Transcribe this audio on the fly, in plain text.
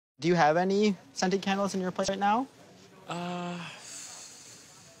Do you have any scented candles in your place right now?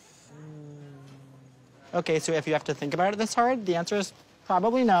 Okay, so if you have to think about it this hard, the answer is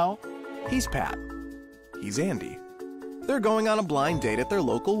probably no. He's Pat. He's Andy. They're going on a blind date at their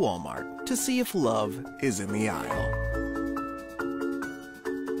local Walmart to see if love is in the aisle.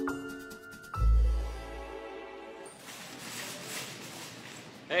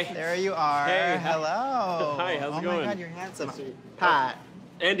 Hey. There you are. Hey. Hello. Hi, how's it going? Oh my God, you're handsome. Pat.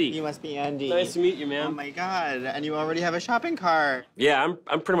 Andy. You must be Andy. Nice to meet you, man. Oh my God, and you already have a shopping cart. Yeah,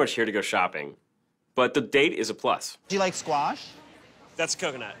 I'm pretty much here to go shopping. But the date is a plus. Do you like squash? That's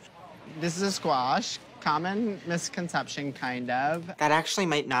coconut. This is a squash. Common misconception, kind of. That actually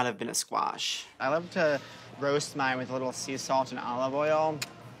might not have been a squash. I love to roast mine with a little sea salt and olive oil.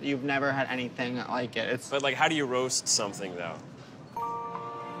 You've never had anything like it. But like, how do you roast something though?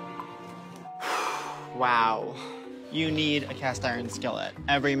 Wow. You need a cast iron skillet.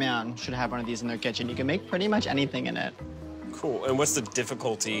 Every man should have one of these in their kitchen. You can make pretty much anything in it. Cool. And what's the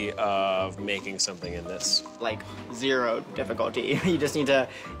difficulty of making something in this? Like, zero difficulty. You just need to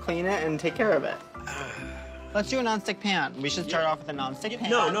clean it and take care of it. Let's do a nonstick pan. We should start off with a nonstick pan.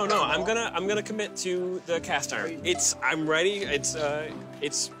 No. I'm gonna commit to the cast iron. I'm ready. It's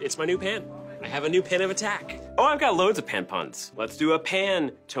my new pan. I have a new pan of attack. Oh, I've got loads of pan puns. Let's do a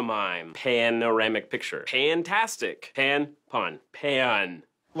pantomime. Panoramic picture. Fantastic. Pan pun. Pan.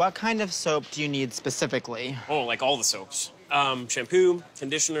 What kind of soap do you need specifically? Oh, like all the soaps. Shampoo,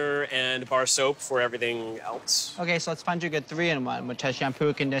 conditioner, and bar soap for everything else. Okay, so let's find you a good 3-in-1, which has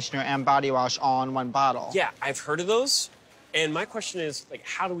shampoo, conditioner, and body wash all in one bottle. Yeah, I've heard of those. And my question is, like,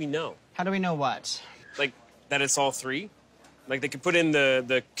 how do we know? How do we know what? Like, that it's all three? Like, they could put in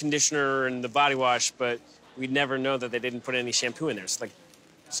the conditioner and the body wash, but we'd never know that they didn't put any shampoo in there. It's like,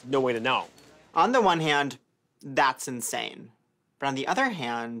 there's no way to know. On the one hand, that's insane. But on the other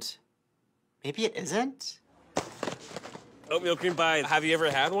hand, maybe it isn't? Oatmeal cream pie. Have you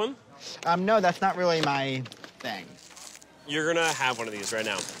ever had one? No, that's not really my thing. You're gonna have one of these right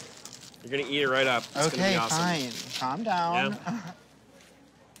now. You're gonna eat it right up. It's gonna be awesome. Fine. Calm down. Yeah.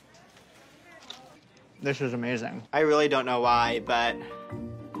 This is amazing. I really don't know why, but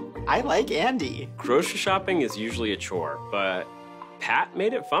I like Andy. Grocery shopping is usually a chore, but Pat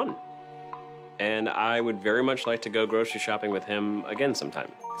made it fun. And I would very much like to go grocery shopping with him again sometime.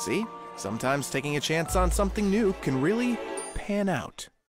 See? Sometimes taking a chance on something new can really pan out.